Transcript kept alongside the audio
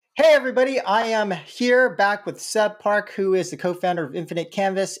Hey, everybody. I am here back with Seb Park, who is the co founder of Infinite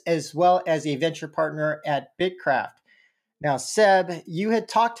Canvas, as well as a venture partner at Bitcraft. Now, Seb, you had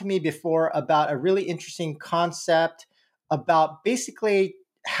talked to me before about a really interesting concept about basically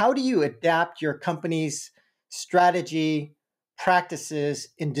how do you adapt your company's strategy, practices,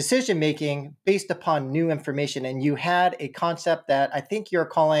 and decision making based upon new information. And you had a concept that I think you're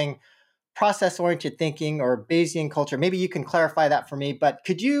calling process oriented thinking or Bayesian culture. Maybe you can clarify that for me, but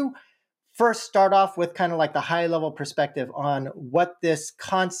could you first start off with kind of like the high level perspective on what this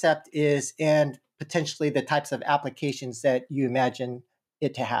concept is and potentially the types of applications that you imagine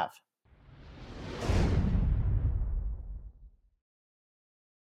it to have?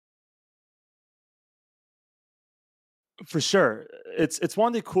 For sure. It's one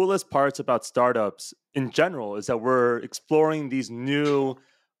of the coolest parts about startups in general is that we're exploring these new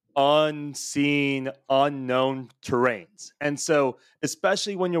unseen, unknown terrains. And so,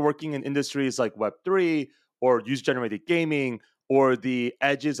 especially when you're working in industries like Web3 or user generated gaming or the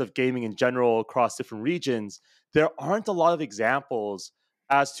edges of gaming in general across different regions, there aren't a lot of examples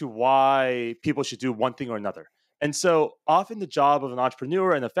as to why people should do one thing or another. And so, often the job of an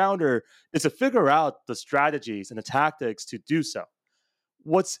entrepreneur and a founder is to figure out the strategies and the tactics to do so.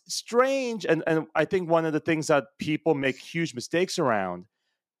 What's strange, and I think one of the things that people make huge mistakes around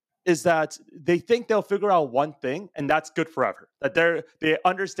is that they think they'll figure out one thing and that's good forever. That they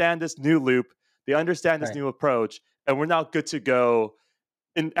understand this new loop, they understand this Right. new approach, and we're now good to go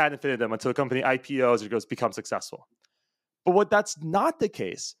in ad infinitum until the company IPOs or goes become successful. But what that's not the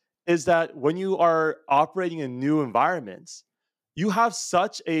case is that when you are operating in new environments, you have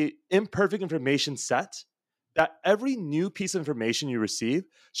such a imperfect information set that every new piece of information you receive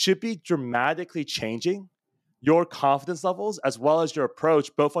should be dramatically changing your confidence levels as well as your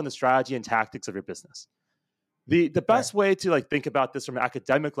approach both on the strategy and tactics of your business. The Right. best way to think about this from an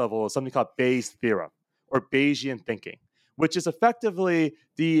academic level is something called Bayes' theorem or Bayesian thinking, which is effectively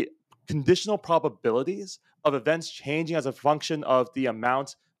the conditional probabilities of events changing as a function of the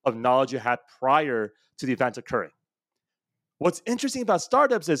amount of knowledge you had prior to the event occurring. What's interesting about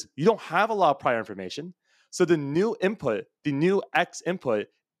startups is you don't have a lot of prior information. So the new input, the new X input,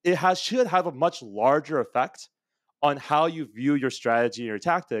 should have a much larger effect on how you view your strategy and your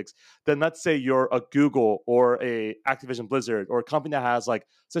tactics than, let's say, you're a Google or a Activision Blizzard or a company that has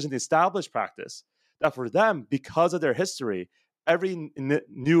such an established practice that for them, because of their history, every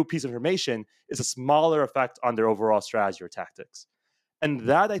new piece of information is a smaller effect on their overall strategy or tactics. And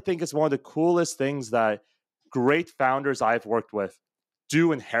that I think is one of the coolest things that great founders I've worked with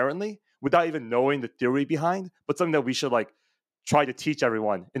do inherently without even knowing the theory behind, but something that we should try to teach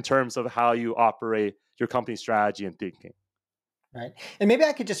everyone in terms of how you operate your company strategy and thinking. Right. And maybe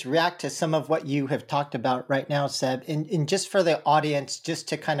I could just react to some of what you have talked about right now, Seb, and just for the audience, just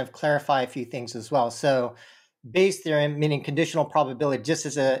to kind of clarify a few things as well. So, Bayes' theorem, meaning conditional probability, just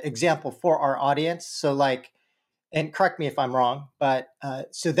as an example for our audience. So, and correct me if I'm wrong, but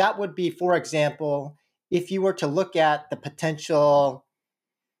so that would be, for example, if you were to look at the potential,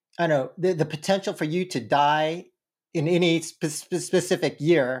 I don't know, the potential for you to die in any specific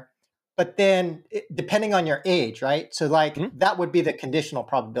year, but then depending on your age, right? So, Mhm. that would be the conditional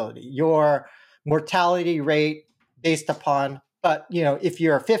probability, your mortality rate based upon, but, if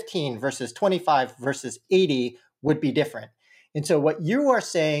you're 15 versus 25 versus 80 would be different. And so, what you are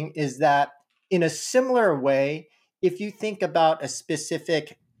saying is that in a similar way, if you think about a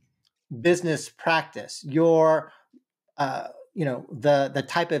specific business practice, the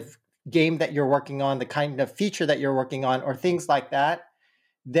type of game that you're working on, the kind of feature that you're working on, or things like that,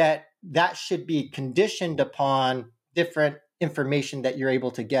 that should be conditioned upon different information that you're able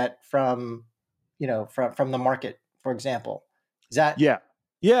to get from, from the market, for example. Is that Yeah.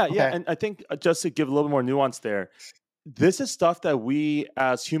 Yeah. okay? And I think just to give a little more nuance there, this is stuff that we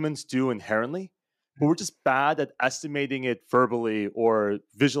as humans do inherently, but we're just bad at estimating it verbally or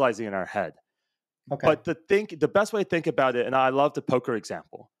visualizing in our head. Okay. But the best way to think about it, and I love the poker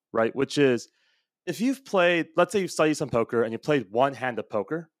example, right? Which is if you've played, let's say you've studied some poker and you played one hand of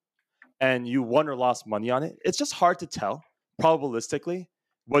poker and you won or lost money on it, it's just hard to tell probabilistically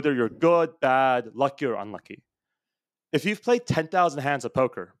whether you're good, bad, lucky, or unlucky. If you've played 10,000 hands of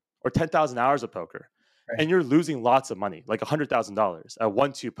poker or 10,000 hours of poker Right. and you're losing lots of money, like $100,000 at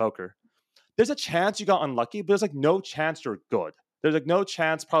 1-2 poker, there's a chance you got unlucky, but there's no chance you're good. There's no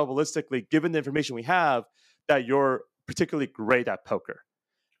chance probabilistically, given the information we have, that you're particularly great at poker.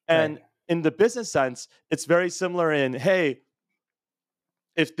 Right. And in the business sense, it's very similar in, hey,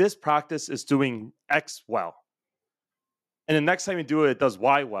 if this practice is doing X well, and the next time you do it, it does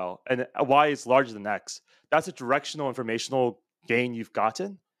Y well, and Y is larger than X, that's a directional informational gain you've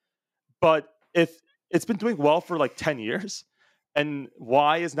gotten. But if it's been doing well for like 10 years and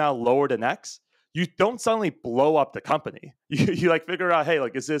Y is now lower than X, you don't suddenly blow up the company. You like figure out, hey,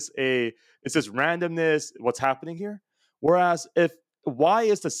 like, is this randomness? What's happening here? Whereas if Y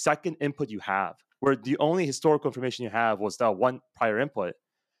is the second input you have, where the only historical information you have was that one prior input,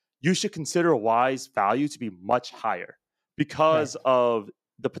 you should consider Y's value to be much higher Right. because of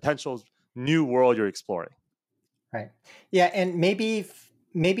the potential new world you're exploring. Right. Yeah, and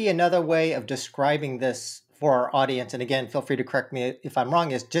maybe another way of describing this for our audience, and again, feel free to correct me if I'm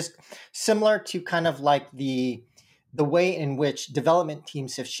wrong, is just similar to kind of like the way in which development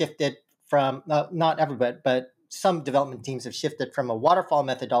teams have shifted from not everybody, but some development teams have shifted from a waterfall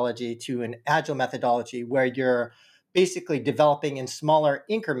methodology to an agile methodology where you're basically developing in smaller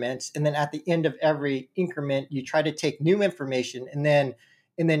increments, and then at the end of every increment you try to take new information and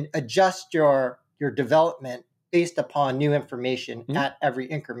then adjust your development based upon new information Mhm. at every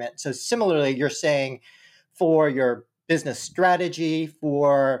increment. So similarly, you're saying for your business strategy,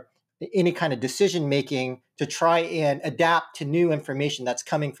 for any kind of decision making, to try and adapt to new information that's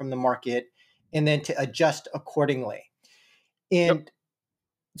coming from the market and then to adjust accordingly. Yep. And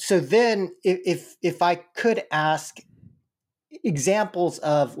so then if I could ask examples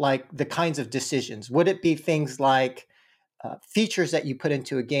of like the kinds of decisions, would it be things like features that you put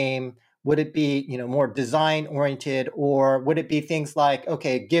into a game? Would it be more design oriented, or would it be things like,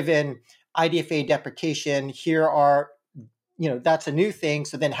 okay, given IDFA deprecation, here are that's a new thing.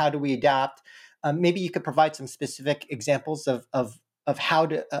 So then how do we adapt? Maybe you could provide some specific examples of how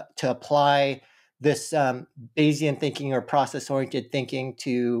to apply this Bayesian thinking or process oriented thinking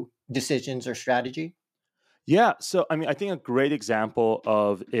to decisions or strategy. Yeah. So, I mean, I think a great example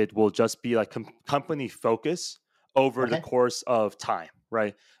of it will just be like company focus over the Okay. course of time,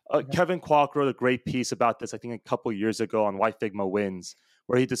 right? Okay. Kevin Kwok wrote a great piece about this, I think, a couple years ago on Why Figma Wins,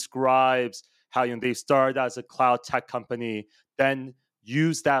 where he describes how they started as a cloud tech company, then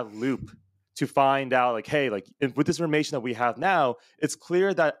use that loop to find out, like, hey, like, with this information that we have now, it's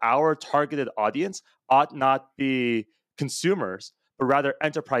clear that our targeted audience ought not be consumers, but rather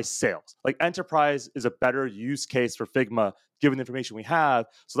enterprise sales. Like enterprise is a better use case for Figma given the information we have.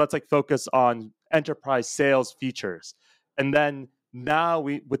 So let's like focus on enterprise sales features. And then now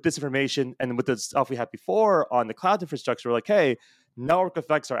we, with this information and with the stuff we had before on the cloud infrastructure, we're like, hey, network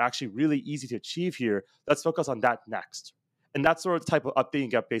effects are actually really easy to achieve here. Let's focus on that next. And that's sort of the type of updating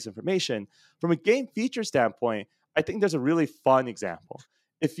get based information. From a game feature standpoint, I think there's a really fun example.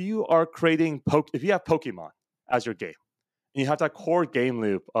 If you are creating, if you have Pokemon as your game, and you have that core game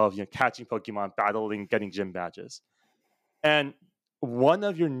loop of catching Pokemon, battling, getting gym badges. And one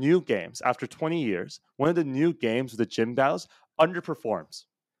of your new games, after 20 years, one of the new games with the gym battles underperforms.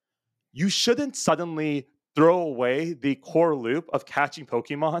 You shouldn't suddenly throw away the core loop of catching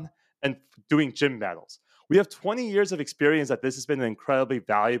Pokemon and doing gym battles. We have 20 years of experience that this has been an incredibly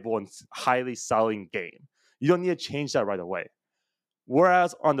valuable and highly selling game. You don't need to change that right away.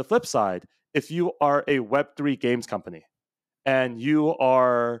 Whereas on the flip side, if you are a Web3 games company and you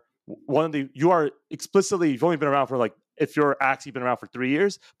are you are explicitly, you've only been around for like, if you're actually been around for 3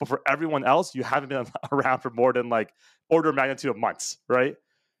 years, but for everyone else, you haven't been around for more than like order of magnitude of months, right?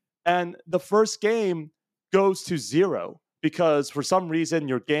 And the first game goes to zero because for some reason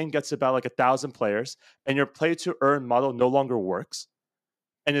your game gets about like 1,000 players and your play to earn model no longer works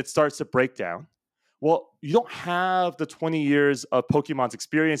and it starts to break down. Well, you don't have the 20 years of Pokemon's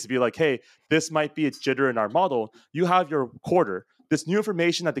experience to be like, hey, this might be a jitter in our model. You have your quarter. This new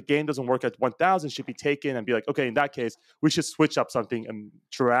information that the game doesn't work at 1,000 should be taken and be like, okay, in that case, we should switch up something and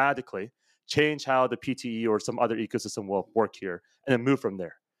dramatically change how the PTE or some other ecosystem will work here and then move from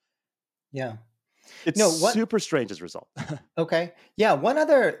there. Yeah. It's No, what super strange as a result. Okay. Yeah. One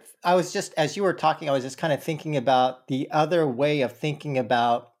other, I was just, as you were talking, I was just kind of thinking about the other way of thinking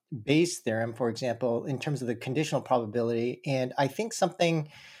about Bayes' theorem, for example, in terms of the conditional probability. And I think something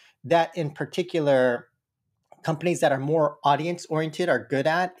that in particular companies that are more audience oriented are good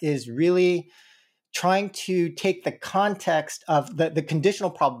at is really trying to take the context of the conditional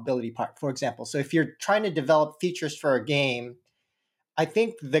probability part, for example. So if you're trying to develop features for a game, I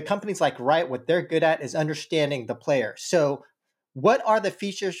think the companies like Riot, what they're good at is understanding the player. So, what are the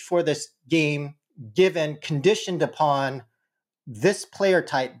features for this game given conditioned upon this player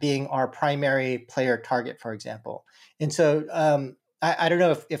type being our primary player target, for example? And so, I don't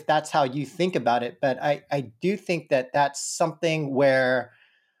know if that's how you think about it, but I do think that that's something where,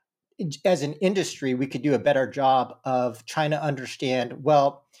 as an industry, we could do a better job of trying to understand,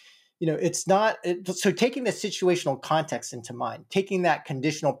 well, it's not so taking the situational context into mind, taking that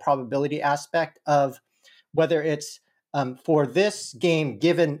conditional probability aspect of whether it's for this game,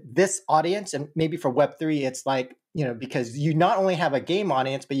 given this audience, and maybe for Web3, it's like, because you not only have a game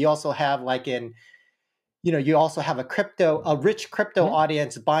audience, but you also have you also have a rich crypto Mhm.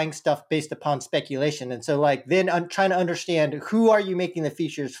 audience buying stuff based upon speculation. And so like, then I'm trying to understand, who are you making the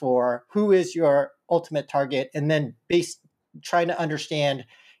features for? Who is your ultimate target? And then trying to understand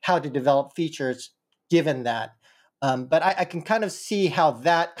how to develop features given that. But I can kind of see how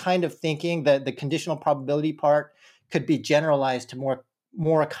that kind of thinking, the conditional probability part, could be generalized to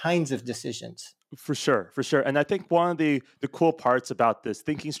more kinds of decisions. For sure, for sure. And I think one of the cool parts about this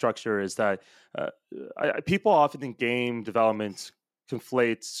thinking structure is that uh, people often in game development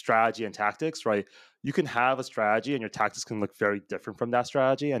conflate strategy and tactics, right? You can have a strategy and your tactics can look very different from that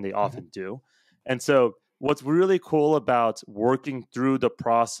strategy, and they Mhm. often do. And so, what's really cool about working through the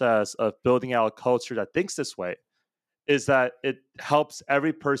process of building out a culture that thinks this way is that it helps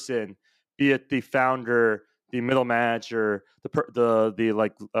every person, be it the founder, the middle manager,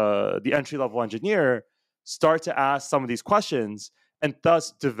 the entry level engineer, start to ask some of these questions and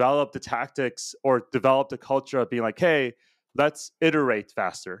thus develop the tactics or develop the culture of being like, hey, let's iterate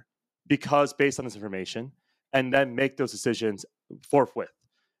faster because based on this information, and then make those decisions forthwith.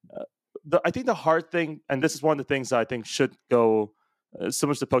 Uh, I think the hard thing, and this is one of the things that I think should go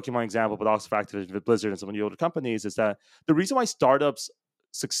similar to the Pokemon example, but also for Activision Blizzard and some of the older companies, is that the reason why startups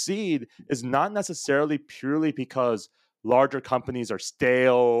succeed is not necessarily purely because larger companies are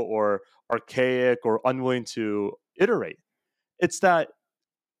stale or archaic or unwilling to iterate. It's that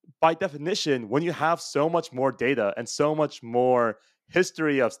by definition, when you have so much more data and so much more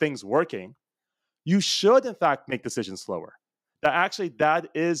history of things working, you should in fact make decisions slower. That actually that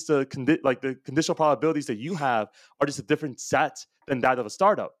is the conditional probabilities that you have are just a different set than that of a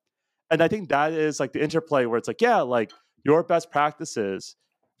startup. And I think that is like the interplay where it's like, yeah, like your best practices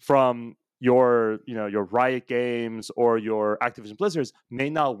from your Riot Games or your Activision Blizzards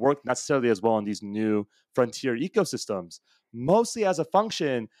may not work necessarily as well in these new frontier ecosystems, mostly as a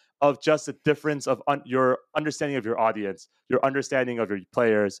function of just a difference of your understanding of your audience, your understanding of your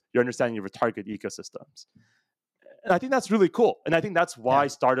players, your understanding of your target ecosystems. And I think that's really cool. And I think that's why Yeah.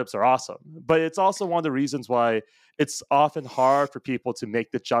 startups are awesome. But it's also one of the reasons why it's often hard for people to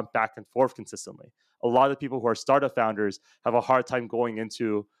make the jump back and forth consistently. A lot of people who are startup founders have a hard time going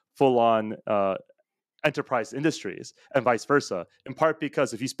into full on enterprise industries and vice versa, in part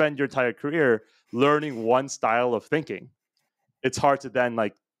because if you spend your entire career learning one style of thinking, it's hard to then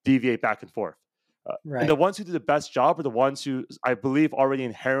like deviate back and forth. And the Right. ones who do the best job are the ones who I believe already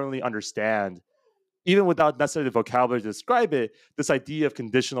inherently understand, even without necessarily the vocabulary to describe it, this idea of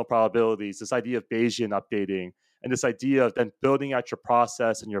conditional probabilities, this idea of Bayesian updating, and this idea of then building out your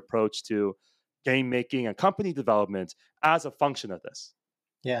process and your approach to game making and company development as a function of this.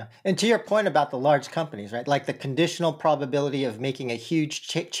 Yeah. And to your point about the large companies, right? Like the conditional probability of making a huge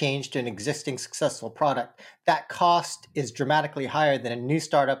change to an existing successful product, that cost is dramatically higher than a new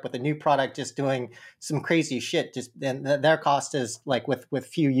startup with a new product just doing some crazy shit. Just then their cost is like with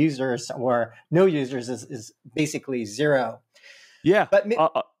few users or no users is basically zero. Yeah, But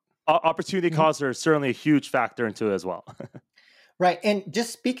opportunity costs are certainly a huge factor into it as well. right. And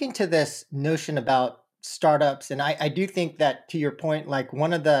just speaking to this notion about startups, and I do think that, to your point, like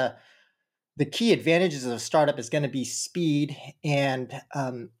one of the key advantages of a startup is going to be speed and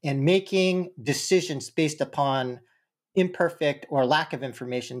making decisions based upon imperfect or lack of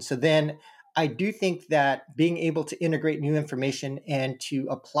information. So then I do think that being able to integrate new information and to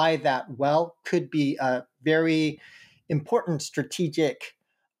apply that well could be a very important strategic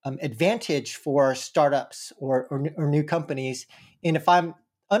advantage for startups or new companies. And if I'm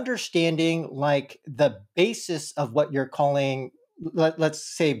understanding like the basis of what you're calling, let's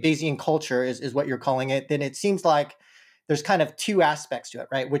say Bayesian culture is what you're calling it, then it seems like there's kind of two aspects to it,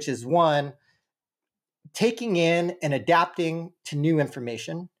 right? Which is one, taking in and adapting to new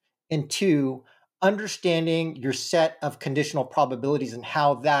information, and two, understanding your set of conditional probabilities and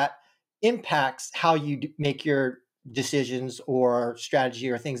how that impacts how you make your decisions or strategy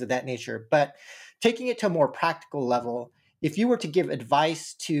or things of that nature. But taking it to a more practical level, if you were to give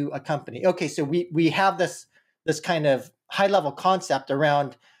advice to a company, okay, so we have this kind of high level concept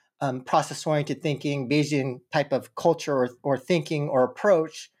around process oriented thinking, Bayesian type of culture or thinking or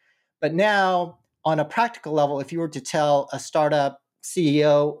approach, but now on a practical level, if you were to tell a startup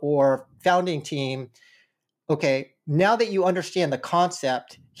CEO or founding team, okay, now that you understand the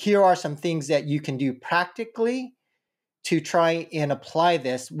concept, here are some things that you can do practically to try and apply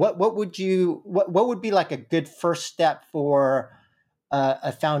this. What would be like a good first step for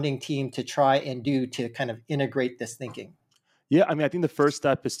a founding team to try and do to kind of integrate this thinking? Yeah, I mean, I think the first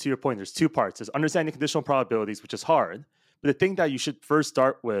step is, to your point, there's two parts. There's understanding conditional probabilities, which is hard. But the thing that you should first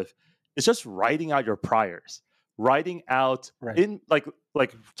start with is just writing out your priors. Writing out Right. in like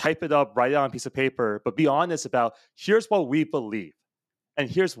type it up, write it on a piece of paper, but be honest about here's what we believe and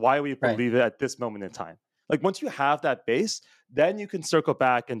here's why we Right. believe it at this moment in time. Like once you have that base, then you can circle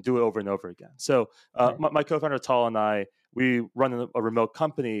back and do it over and over again. So Right. my co-founder Tal and I, we run a remote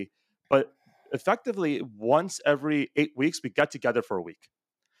company, but effectively once every 8 weeks we get together for a week,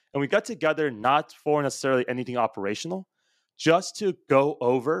 and we get together not for necessarily anything operational, just to go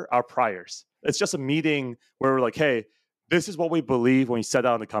over our priors. It's just a meeting where we're like, hey, this is what we believe when we set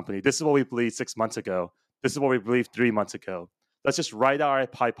out in the company. This is what we believed 6 months ago. This is what we believed 3 months ago. Let's just write our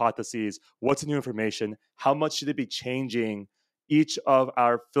hypotheses. What's the new information? How much should it be changing each of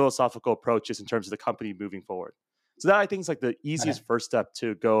our philosophical approaches in terms of the company moving forward? So that I think is like the easiest first step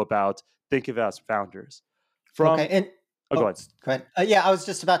to go about thinking of it as founders. Okay. From And Go oh, ahead. go ahead. Yeah, I was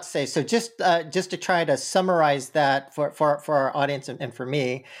just about to say. So just to try to summarize that for our audience and for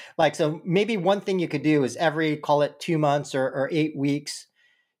me, like, so maybe one thing you could do is every, call it 2 months or 8 weeks,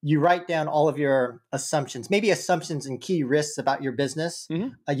 you write down all of your assumptions, maybe assumptions and key risks about your business.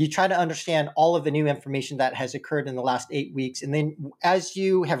 Mm-hmm. You try to understand all of the new information that has occurred in the last 8 weeks. And then as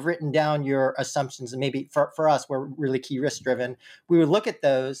you have written down your assumptions, and maybe for us, we're really key risk driven, we would look at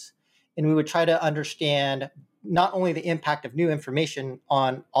those and we would try to understand not only the impact of new information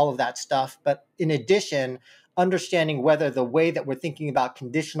on all of that stuff, but in addition, understanding whether the way that we're thinking about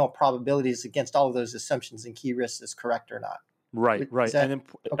conditional probabilities against all of those assumptions and key risks is correct or not. Right, Is right. that And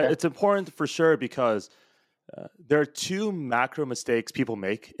okay? it's important for sure because there are two macro mistakes people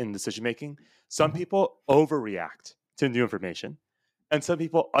make in decision making. Some Mhm. people overreact to new information, and some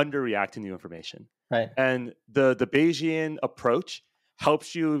people underreact to new information. Right. And the Bayesian approach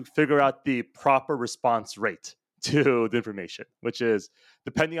helps you figure out the proper response rate to the information, which is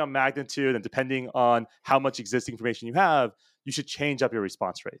depending on magnitude and depending on how much existing information you have, you should change up your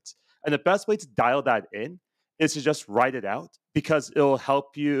response rates. And the best way to dial that in is to just write it out because it'll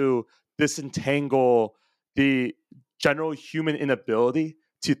help you disentangle the general human inability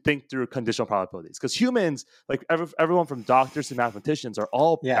to think through conditional probabilities. Because humans, like everyone from doctors to mathematicians, are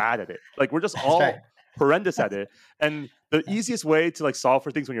all Yeah, bad at it. Like we're just that's right. all horrendous at it. And the easiest way to like solve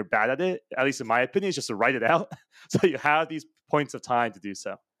for things when you're bad at it, at least in my opinion, is just to write it out so you have these points of time to do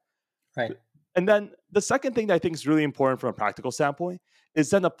so. Right. And then the second thing that I think is really important from a practical standpoint is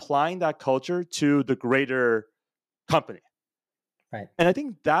then applying that culture to the greater company. Right. And I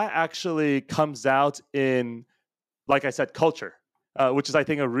think that actually comes out in, like I said, culture, which is, I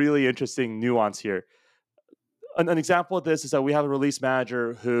think, a really interesting nuance here. An example of this is that we have a release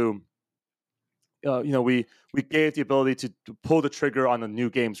manager who, we gave the ability to pull the trigger on a new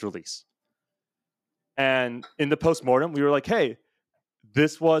game's release. And in the postmortem, we were like, hey,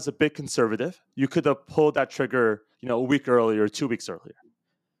 this was a bit conservative. You could have pulled that trigger, a week earlier, 2 weeks earlier.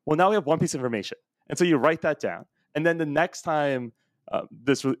 Well, now we have one piece of information. And so you write that down. And then the next time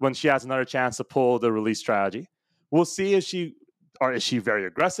when she has another chance to pull the release strategy, we'll see is she very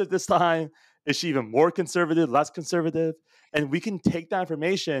aggressive this time? Is she even more conservative, less conservative? And we can take that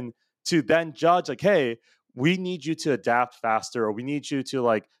information to then judge like, hey, we need you to adapt faster, or we need you to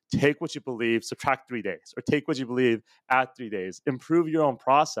like take what you believe, subtract 3 days, or take what you believe, add 3 days, improve your own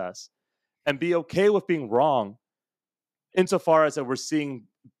process, and be okay with being wrong insofar as that we're seeing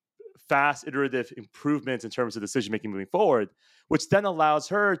fast iterative improvements in terms of decision making moving forward, which then allows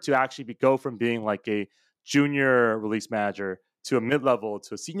her to actually go from being like a junior release manager to a mid-level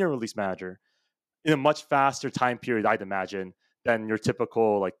to a senior release manager in a much faster time period, I'd imagine, than your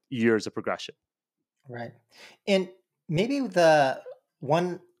typical like years of progression. Right. And maybe the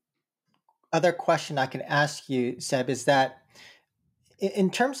one other question I can ask you, Seb, is that in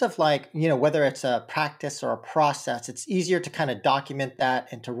terms of like, whether it's a practice or a process, it's easier to kind of document that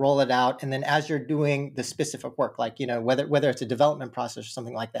and to roll it out. And then as you're doing the specific work, like, whether it's a development process or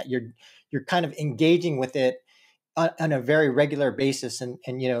something like that, you're kind of engaging with it on a very regular basis. And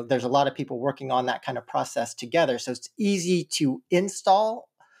there's a lot of people working on that kind of process together. So it's easy to install.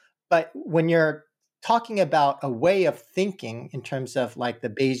 But when you're talking about a way of thinking in terms of like the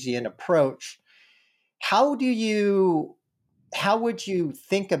Bayesian approach, how do you how would you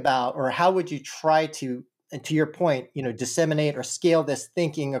think about, or how would you try to, and to your point, disseminate or scale this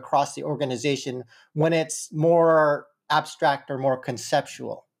thinking across the organization when it's more abstract or more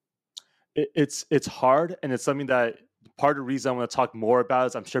conceptual? It's hard, and it's something that part of the reason I want to talk more about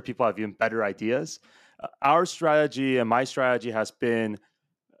is I'm sure people have even better ideas. Our strategy and my strategy has been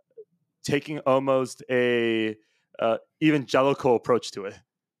taking almost a evangelical approach to it,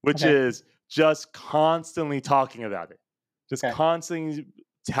 which Okay. is just constantly talking about it, Just Okay. constantly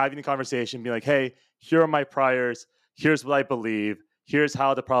having a conversation, being like, hey, here are my priors. Here's what I believe. Here's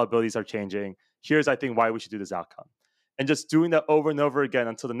how the probabilities are changing. Here's, I think, why we should do this outcome. And just doing that over and over again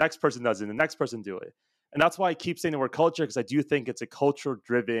until the next person does it and the next person do it. And that's why I keep saying the word culture, because I do think it's a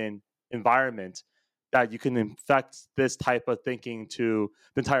culture-driven environment that you can infect this type of thinking to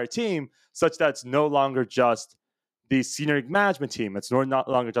the entire team, such that it's no longer just the senior management team. It's no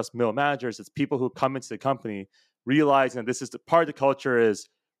longer just middle managers. It's people who come into the company realizing that this is the part of the culture is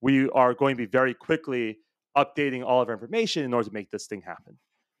we are going to be very quickly updating all of our information in order to make this thing happen.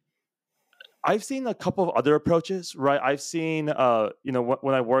 I've seen a couple of other approaches, right? I've seen, when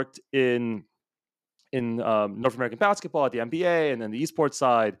I worked in North American basketball at the NBA and then the esports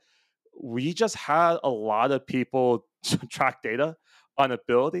side, we just had a lot of people track data on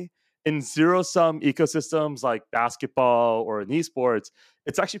ability. In zero-sum ecosystems like basketball or in esports,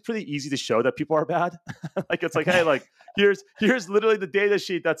 it's actually pretty easy to show that people are bad. Like it's like, hey, like here's literally the data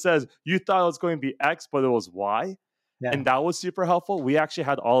sheet that says you thought it was going to be X, but it was Y, Yeah. and that was super helpful. We actually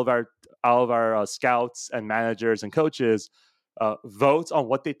had all of our scouts and managers and coaches vote on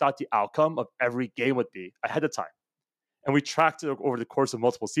what they thought the outcome of every game would be ahead of time. And we tracked it over the course of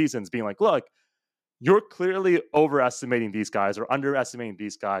multiple seasons, being like, look, you're clearly overestimating these guys or underestimating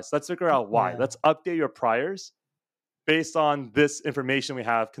these guys. Let's figure out why. Yeah. Let's update your priors based on this information we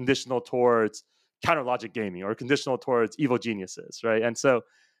have conditional towards counter logic gaming or conditional towards evil geniuses, right? And so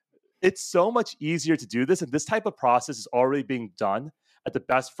it's so much easier to do this. And this type of process is already being done at the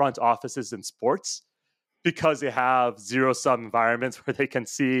best front offices in sports because they have zero-sum environments where they can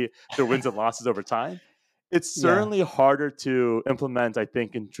see their wins and losses over time. It's Yeah. certainly harder to implement, I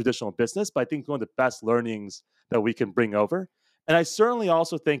think, in traditional business, but I think one of the best learnings that we can bring over. And I certainly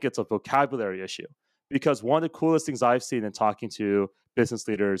also think it's a vocabulary issue because one of the coolest things I've seen in talking to business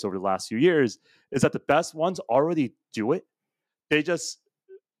leaders over the last few years is that the best ones already do it. They just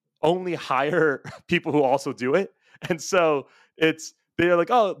only hire people who also do it. And so they're like,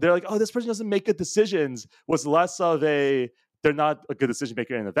 oh, this person doesn't make good decisions was less of they're not a good decision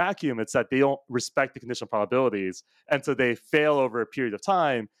maker in a vacuum. It's that they don't respect the conditional probabilities. And so they fail over a period of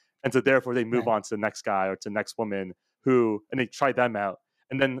time. And so therefore they move Right. on to the next guy or to the next woman and they try them out.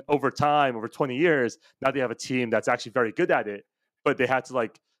 And then over time, over 20 years, now they have a team that's actually very good at it, but they had to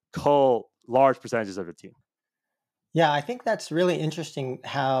like cull large percentages of the team. Yeah, I think that's really interesting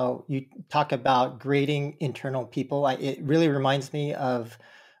how you talk about grading internal people. It really reminds me of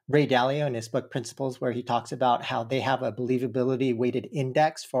Ray Dalio in his book Principles, where he talks about how they have a believability weighted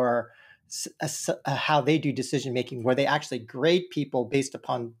index for how they do decision making, where they actually grade people based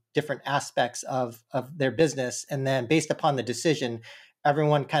upon different aspects of their business. And then based upon the decision,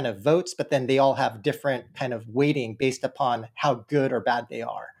 everyone kind of votes, but then they all have different kind of weighting based upon how good or bad they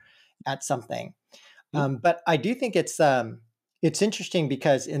are at something. But I do think it's interesting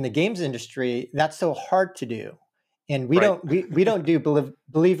because in the games industry, that's so hard to do, and we Right. we don't do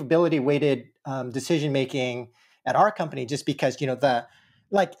believability weighted decision making at our company just because the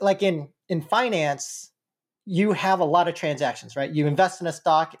like in finance, you have a lot of transactions, right? You invest in a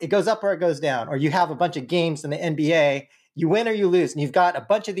stock, it goes up or it goes down, or you have a bunch of games in the NBA, you win or you lose, and you've got a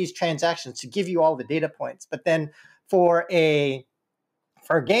bunch of these transactions to give you all the data points. But then for a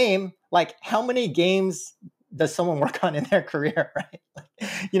game, like how many games does someone work on in their career,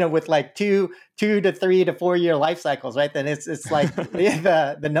 right? With like 2 to 3 to 4 year life cycles, right? Then it's like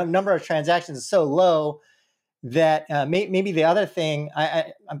the number of transactions is so low that maybe the other thing,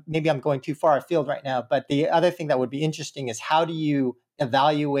 maybe I'm going too far afield right now, but the other thing that would be interesting is how do you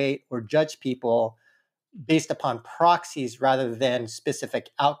evaluate or judge people based upon proxies rather than specific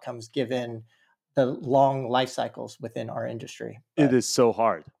outcomes given the long life cycles within our industry. It is so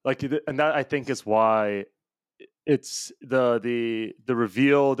hard. And that I think is why it's the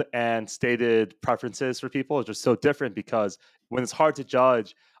revealed and stated preferences for people are just so different because when it's hard to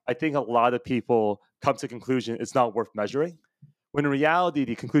judge, I think a lot of people come to the conclusion it's not worth measuring. When in reality,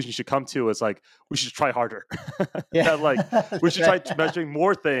 the conclusion you should come to is like, we should try harder. Yeah, That like we should right. try measuring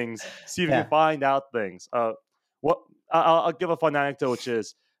more things, see if we Yeah, can find out things. I'll give a fun anecdote, which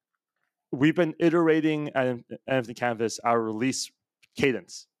is we've been iterating at NFT Canvas our release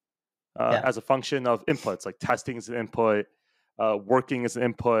cadence yeah, as a function of inputs, like testing is an input, working is an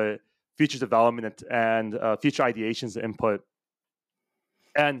input, feature development and feature ideation is an input.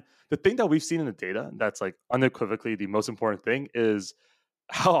 And the thing that we've seen in the data that's like unequivocally the most important thing is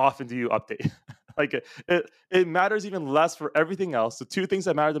how often do you update? Like it matters even less for everything else. The two things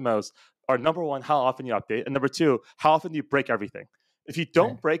that matter the most are number one, how often you update, and number two, how often do you break everything? If you right.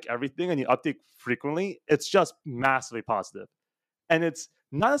 don't break everything and you update frequently, it's just massively positive. And it's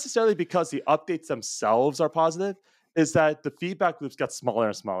not necessarily because the updates themselves are positive. is that the feedback loops get smaller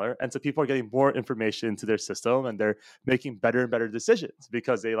and smaller, and so people are getting more information into their system, and they're making better and better decisions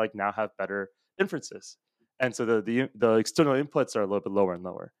because they like now have better inferences, and so the external inputs are a little bit lower and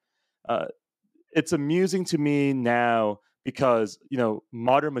lower. Uh, it's amusing to me now because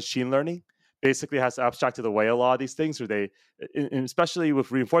modern machine learning basically has abstracted away a lot of these things, where especially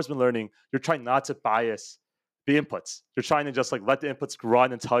with reinforcement learning, you're trying not to bias the inputs. You're trying to just like let the inputs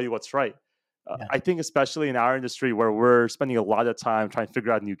run and tell you what's right. Yeah. I think especially in our industry where we're spending a lot of time trying to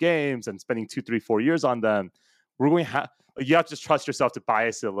figure out new games and spending 2, 3, 4 years on them, we're going to you have to just trust yourself to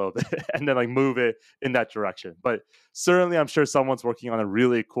bias it a little bit and then like move it in that direction. But certainly I'm sure someone's working on a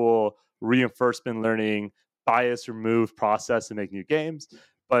really cool reinforcement learning bias removed process to make new games,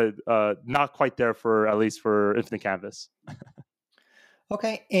 but not quite there for at least for Infinite Canvas.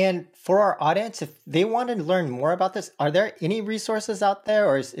 Okay, and for our audience, if they wanted to learn more about this, are there any resources out there,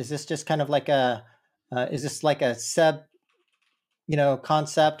 or is this just kind of like is this like a Seb,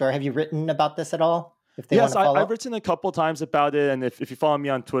 concept, or have you written about this at all? If they want Yes, to follow I've written a couple times about it, and if you follow me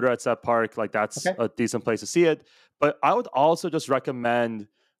on Twitter at Seb Park, like that's Okay. a decent place to see it. But I would also just recommend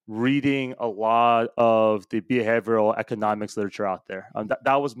reading a lot of the behavioral economics literature out there.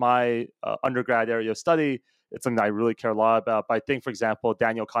 That was my undergrad area of study. It's something that I really care a lot about. But I think, for example,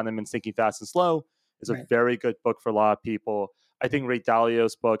 Daniel Kahneman's Thinking Fast and Slow is a Right. very good book for a lot of people. I think Ray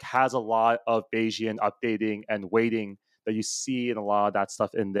Dalio's book has a lot of Bayesian updating and weighting that you see in a lot of that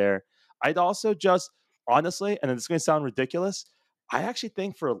stuff in there. I'd also just honestly, and it's going to sound ridiculous, I actually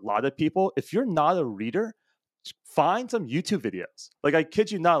think for a lot of people, if you're not a reader, find some YouTube videos. Like I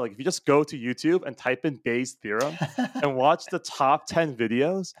kid you not, like if you just go to YouTube and type in Bayes' theorem and watch the top 10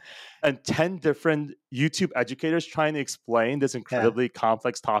 videos and 10 different YouTube educators trying to explain this incredibly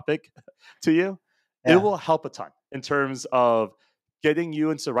complex topic to you, it will help a ton in terms of getting you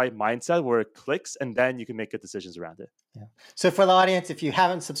into the right mindset where it clicks, and then you can make good decisions around it. Yeah. So for the audience, if you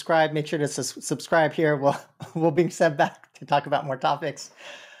haven't subscribed, make sure to subscribe here. We'll bring Seb back to talk about more topics.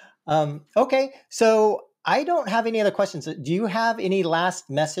 Okay, so I don't have any other questions. Do you have any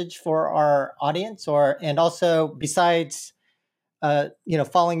last message for our audience, and also besides,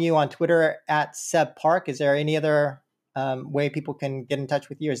 following you on Twitter at Seb Park, is there any other way people can get in touch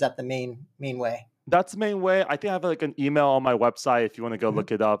with you? Or is that the main way? That's the main way. I think I have like an email on my website. If you want to go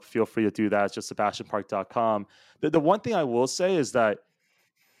look it up, feel free to do that. It's just sebastianpark.com. The one thing I will say is that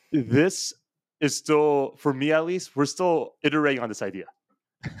this is still, for me at least, we're still iterating on this idea.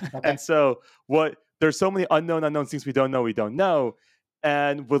 Okay. And so there's so many unknown things we don't know,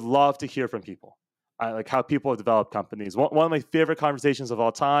 and would love to hear from people. Like how people have developed companies. One of my favorite conversations of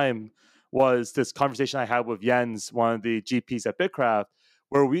all time was this conversation I had with Jens, one of the GPs at Bitcraft,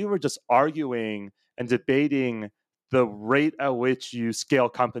 where we were just arguing and debating the rate at which you scale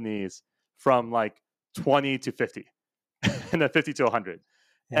companies from like 20 to 50 and then 50 to 100.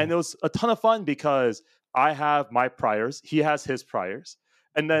 Yeah. And it was a ton of fun because I have my priors, he has his priors.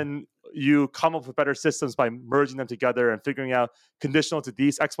 And then you come up with better systems by merging them together and figuring out conditional to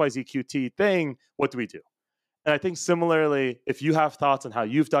these XYZQT thing, what do we do? And I think similarly, if you have thoughts on how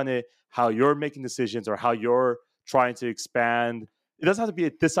you've done it, how you're making decisions, or how you're trying to expand, it doesn't have to be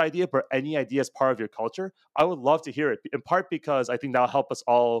this idea, but any idea as part of your culture, I would love to hear it, in part because I think that'll help us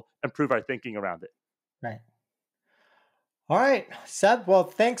all improve our thinking around it. Right. All right, Seb. Well,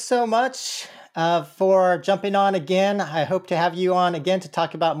 thanks so much for jumping on again. I hope to have you on again to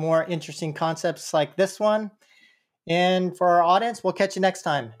talk about more interesting concepts like this one. And for our audience, we'll catch you next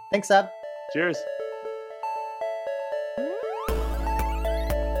time. Thanks, Seb. Cheers.